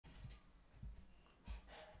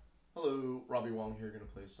Hello, Robbie Wong here, going to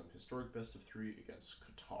play some Historic Best of 3 against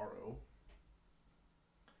Kotaro.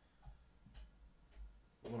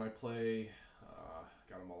 When I play,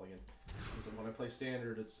 got a mulligan, when I play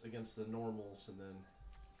Standard, it's against the normals, and then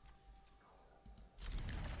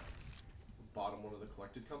bottom one of the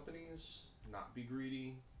collected companies, not be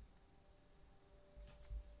greedy,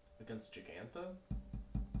 against Gigantha.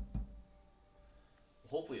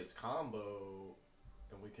 Hopefully it's combo,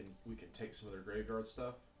 and we can take some of their graveyard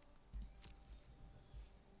stuff.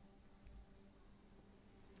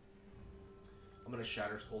 I'm gonna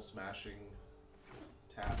Shatterskull Smashing,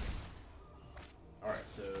 tap. Alright,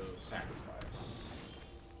 so sacrifice.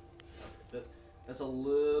 Okay, that's a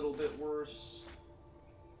little bit worse.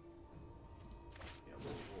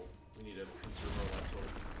 Yeah, we need to conserve our leftover.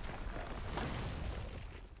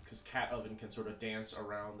 Because Cat Oven can sort of dance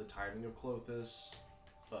around the timing of Klothys,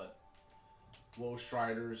 but Woe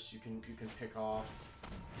Striders you can pick off.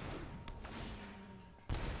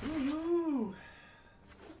 Woohoo!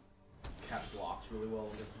 Cat blocks really well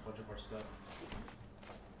against a bunch of our stuff.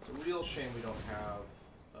 It's a real shame we don't have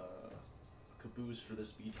a caboose for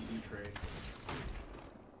this BTE trade.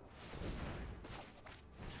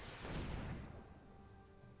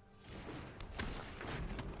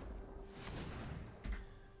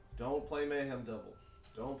 Don't play Mayhem Double.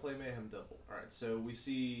 Don't play Mayhem Double. Alright, so we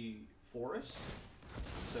see Forest.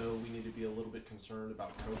 So we need to be a little bit concerned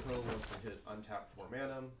about Coco once it hit untapped 4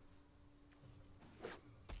 mana.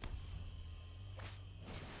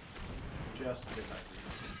 Just Midnight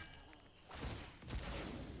Reaper.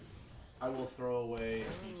 I will throw away a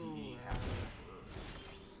BTE happening for...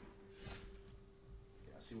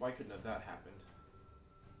 Yeah, see, why couldn't have that happened?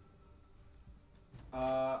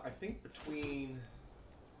 I think between...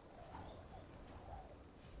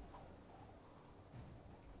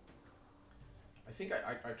 I think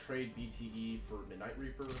I trade BTE for Midnight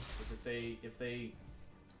Reaper, because if they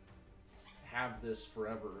have this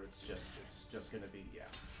forever, it's just gonna be, yeah.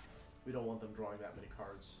 We don't want them drawing that many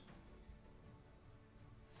cards.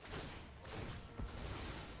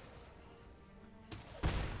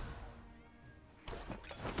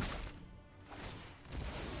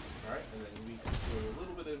 Alright, and then we conceal a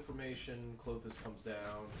little bit of information. Klothys comes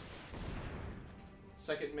down.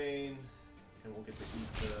 Second main, and we'll get to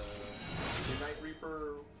eat the Midnight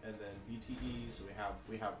Reaper, and then BTE, so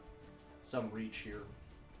we have some reach here.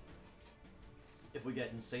 If we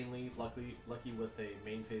get insanely lucky with a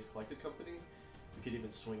main phase collected company, we could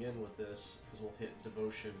even swing in with this, because we'll hit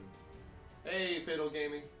Devotion. Hey, Fatal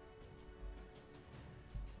Gaming!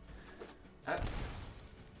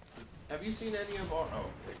 Have you seen any of our... Oh,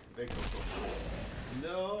 they go first.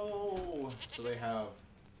 No! So they have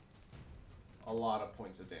a lot of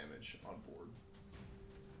points of damage on board.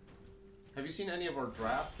 Have you seen any of our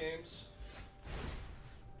draft games?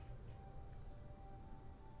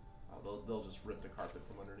 They'll just rip the carpet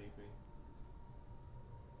from underneath me.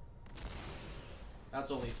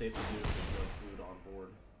 That's only safe to do if there's no food on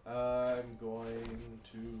board. I'm going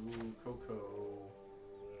to Coco,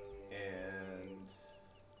 and...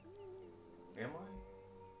 Am I?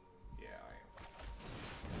 Yeah,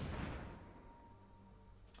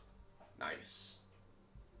 I am. Nice.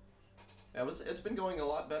 It's been going a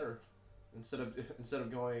lot better. Instead of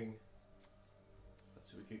going... Let's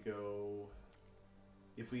see, we could go...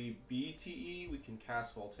 If we BTE, we can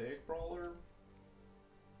cast Voltaic Brawler.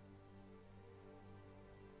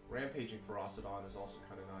 Rampaging Ferocidon is also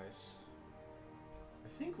kind of nice. I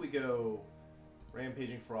think we go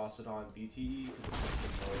Rampaging Ferocidon BTE because it puts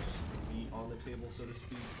the most meat on the table, so to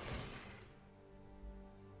speak.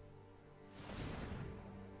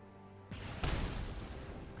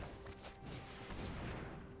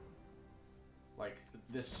 Like,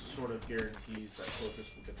 this sort of guarantees that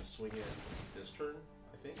Klothys will get to swing in this turn,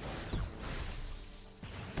 I think.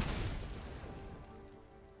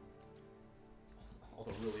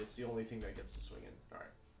 Although really, it's the only thing that gets to swing in.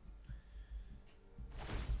 Alright.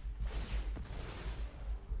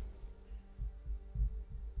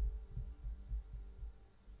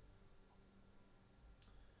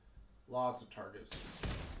 Lots of targets.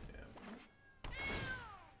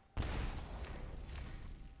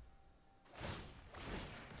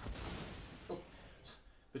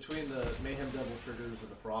 Between the Mayhem Devil triggers and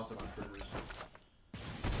the Ferocidon triggers,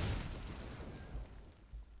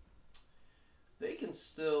 they can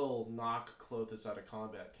still knock Klothys out of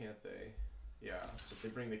combat, can't they? Yeah, so if they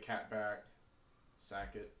bring the cat back,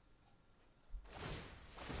 sack it.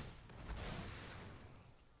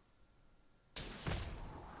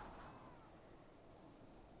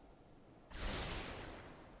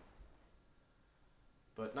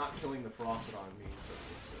 But not killing the Ferocidon means that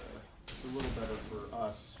it's a little better for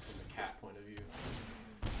us from the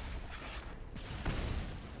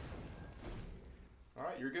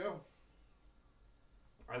your go.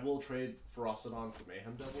 I will trade Ferocidon for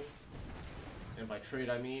Mayhem Devil. And by trade,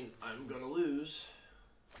 I mean I'm gonna lose.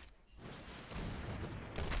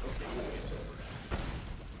 Okay, this game's over.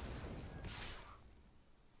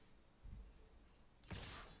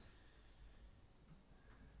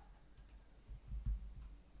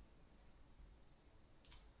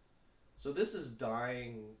 So this is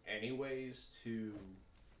dying anyways to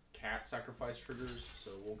cat sacrifice triggers,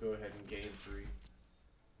 so we'll go ahead and gain 3.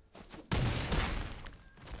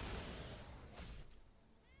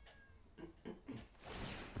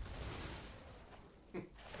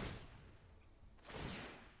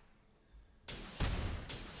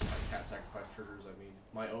 Cat sacrifice triggers, I mean,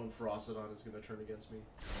 my own Ferocidon is going to turn against me.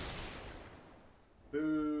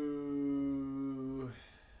 Boo!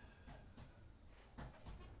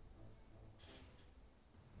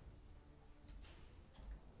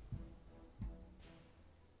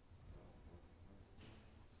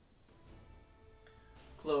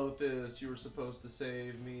 Klothys, you were supposed to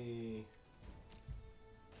save me.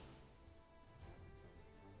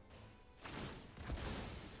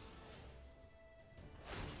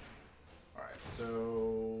 Alright,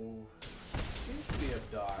 so I think we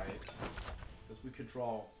have died. Because we could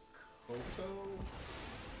draw Coco.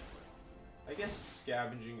 I guess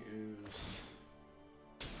Scavenging Ooze.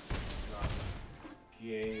 Not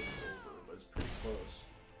game over, but it's pretty close.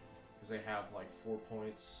 Because they have like 4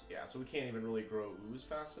 points. Yeah, so we can't even really grow Ooze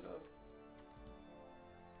fast enough.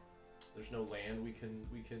 There's no land we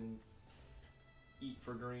can eat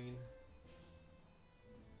for green.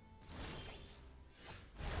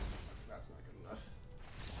 That's not good enough.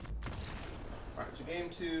 Alright, so game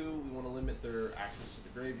 2, we want to limit their access to the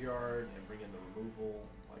graveyard and bring in the removal,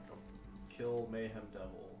 like a kill Mayhem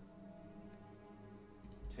Devil.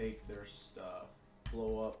 Take their stuff.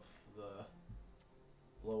 Blow up the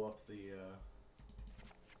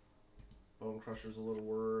Bonecrusher's a little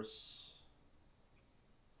worse.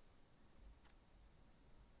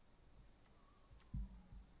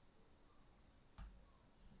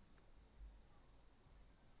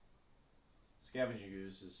 Scavenging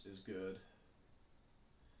Ooze is good.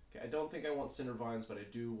 Okay, I don't think I want Cindervines, but I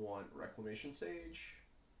do want Reclamation Sage.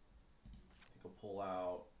 I think I'll pull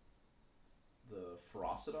out the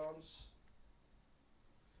Ferocidons.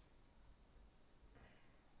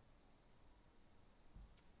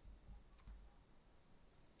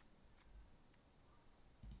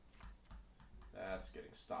 That's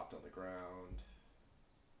getting stopped on the ground.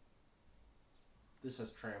 This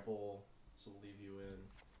has trample, so we'll leave you in.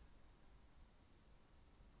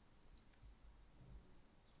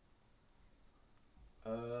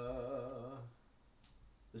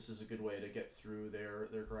 This is a good way to get through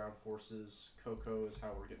their ground forces. Coco is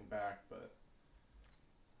how we're getting back, but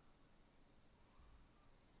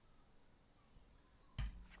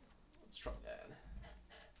let's try that.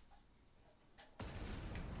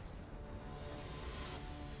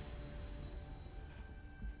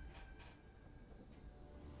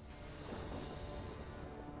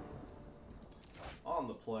 On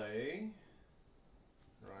the play,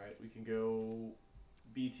 right, we can go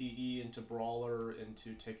BTE into Brawler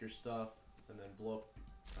into take your stuff and then blow up,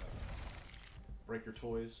 break your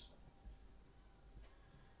toys.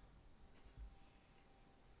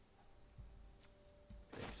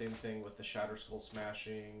 Okay, same thing with the Shatterskull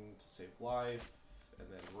Smashing to save life, and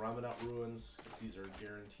then Ramunap Ruins because these are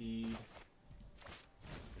guaranteed.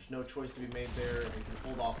 There's no choice to be made there. We can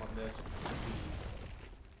hold off on this because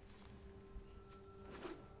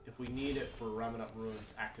if we need it for Ramunap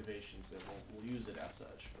Ruins activations, then we'll use it as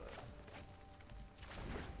such. But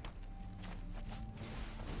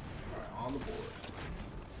alright, on the board.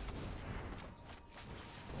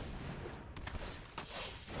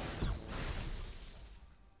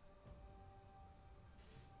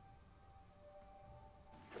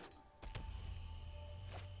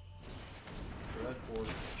 Dreadboard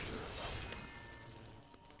Nature.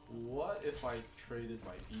 What if I traded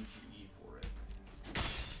my BTE for it?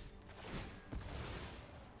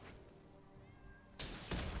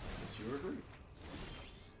 You agree.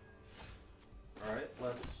 Alright,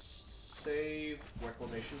 let's save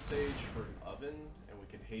Reclamation Sage for an oven, and we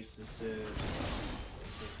can haste this in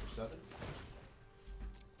for 7.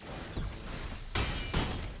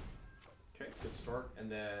 Okay, good start.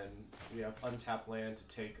 And then we have untapped land to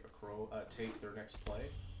take take their next play.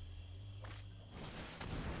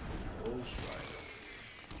 Ghost Rider.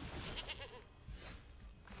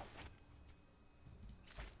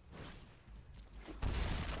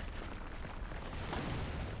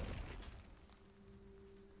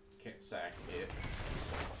 Can't sack it.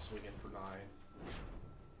 Swing in for 9.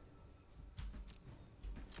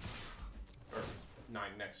 Or 9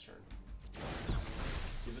 next turn.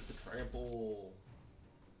 Give it the trample.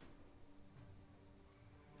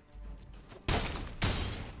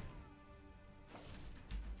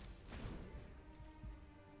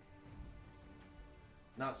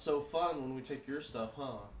 Not so fun when we take your stuff,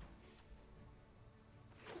 huh?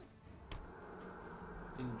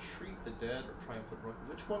 Entreat the Dead or Triumphant Reckoning?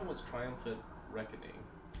 Which one was Triumphant Reckoning?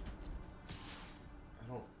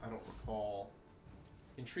 I don't recall.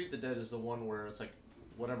 Entreat the Dead is the one where it's like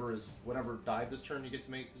whatever died this turn you get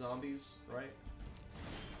to make zombies, right?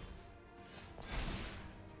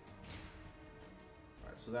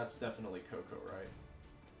 Alright, so that's definitely Coco, right?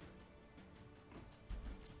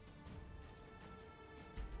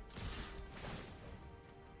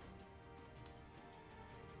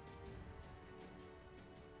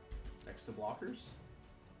 Next to blockers.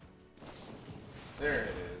 There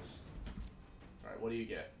it is. Alright, what do you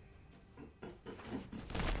get?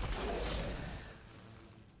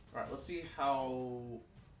 Alright, let's see how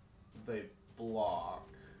they block.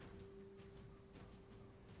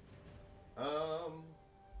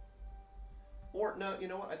 Or, no, you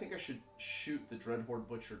know what? I think I should shoot the Dreadhorde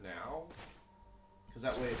Butcher now. Because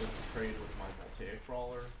that way it doesn't trade with my Voltaic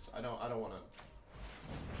Brawler. So I don't want to...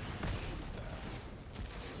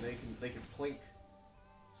 They can plink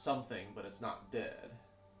something, but it's not dead.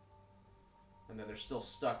 And then they're still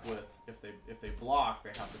stuck with, if they block, they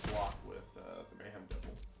have to block with the Mayhem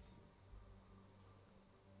Devil.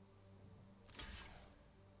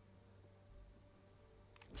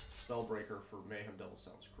 Spellbreaker for Mayhem Devil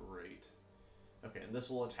sounds great. Okay, and this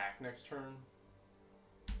will attack next turn.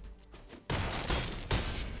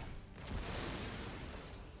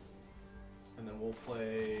 And then we'll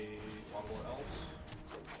play Llanowar Elves.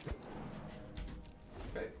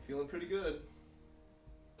 Okay, feeling pretty good.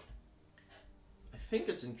 I think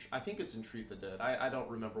it's Entreat the Dead. I don't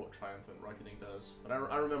remember what Triumphant Reckoning does, but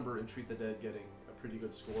I remember Entreat the Dead getting a pretty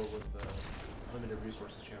good score with Limited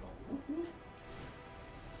Resources channel.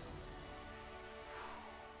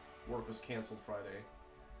 Work was canceled Friday.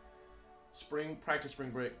 Practice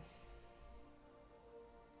spring break.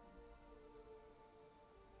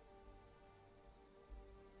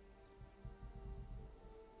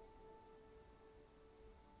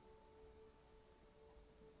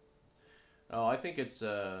 Oh, I think it's,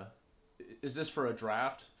 is this for a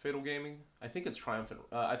draft, Fatal Gaming? I think it's Triumphant,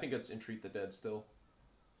 I think it's Entreat the Dead still.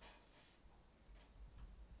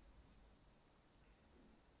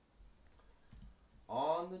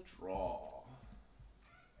 On the draw.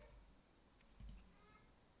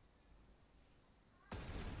 I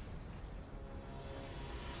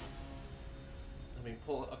mean,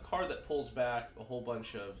 pull a card that pulls back a whole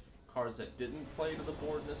bunch of cards that didn't play to the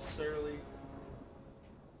board necessarily.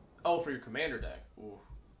 Oh, for your commander deck. Ooh.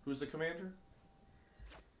 Who's the commander?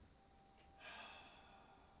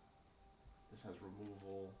 This has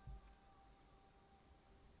removal.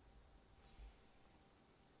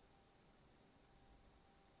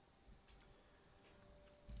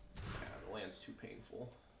 Yeah, the land's too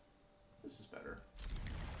painful. This is better.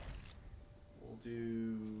 We'll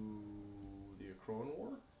do the Akroan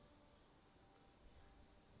War.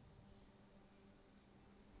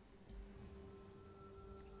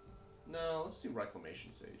 No, let's do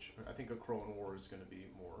Reclamation Sage. I think Akroan War is going to be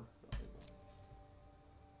more valuable.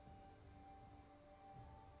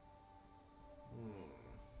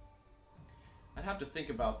 I'd have to think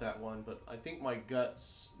about that one, but I think my gut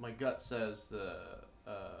says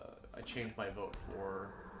I changed my vote for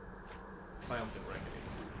Triumphant Reckoning.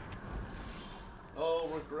 Oh,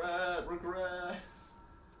 regret!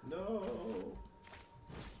 No!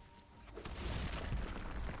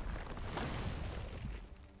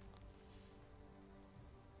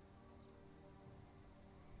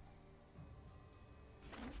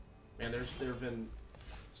 Man, there have been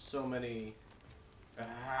so many...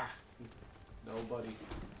 nobody.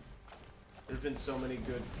 There's been so many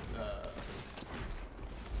good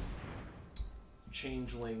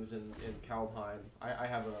changelings in Kaldheim. I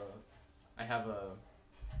have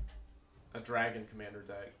a dragon commander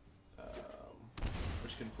deck,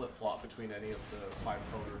 which can flip flop between any of the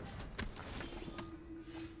 5-color.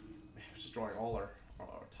 We're just drawing all our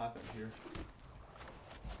top end here.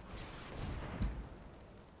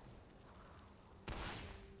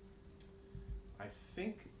 I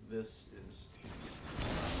think this is haste.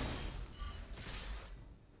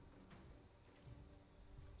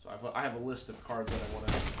 So I have a list of cards that I want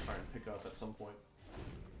to try and pick up at some point.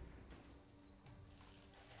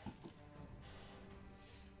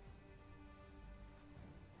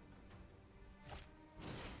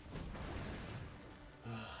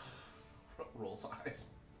 Rolls eyes.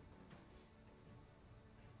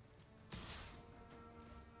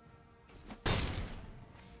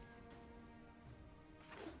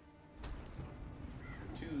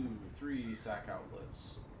 3 sack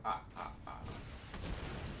outlets. Ah.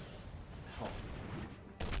 Oh.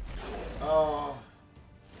 Oh.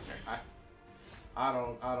 Okay, I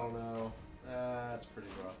don't know. That's pretty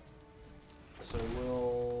rough. So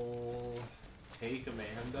we'll take a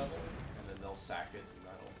Mayhem Devil, and then they'll sack it, and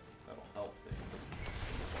that'll help things.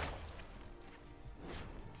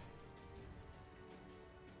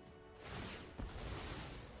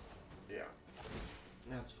 Yeah,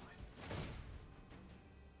 that's fine.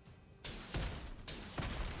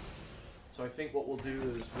 So I think what we'll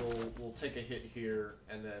do is we'll take a hit here,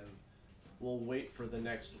 and then we'll wait for the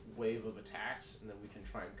next wave of attacks, and then we can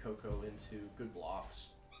try and Coco into good blocks,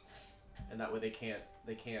 and that way they can't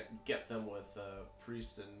get them with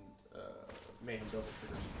Priest and Mayhem Devil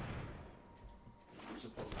triggers. I'm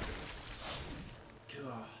supposed to.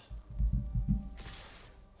 God.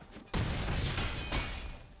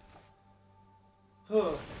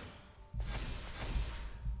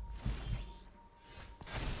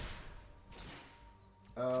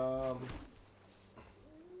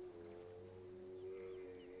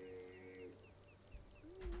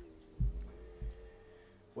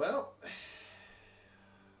 Well,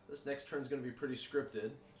 this next turn's going to be pretty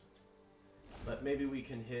scripted, but maybe we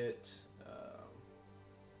can hit a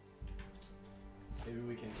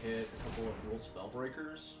couple of Gruul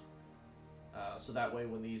Spellbreakers, so that way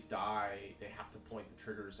when these die, they have to point the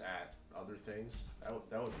triggers at other things. That would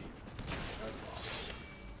be awesome.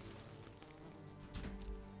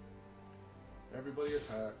 Everybody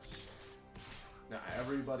attacks. Nah,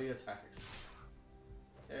 everybody attacks.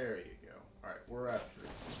 There you go. Alright, we're at 3.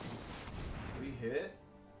 We hit.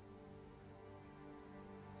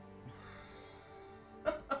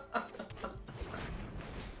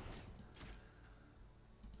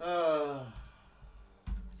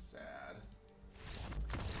 Sad.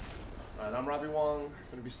 Alright, I'm Robbie Wong. I'm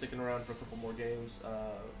gonna be sticking around for a couple more games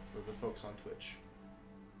for the folks on Twitch.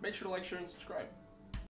 Make sure to like, share, and subscribe.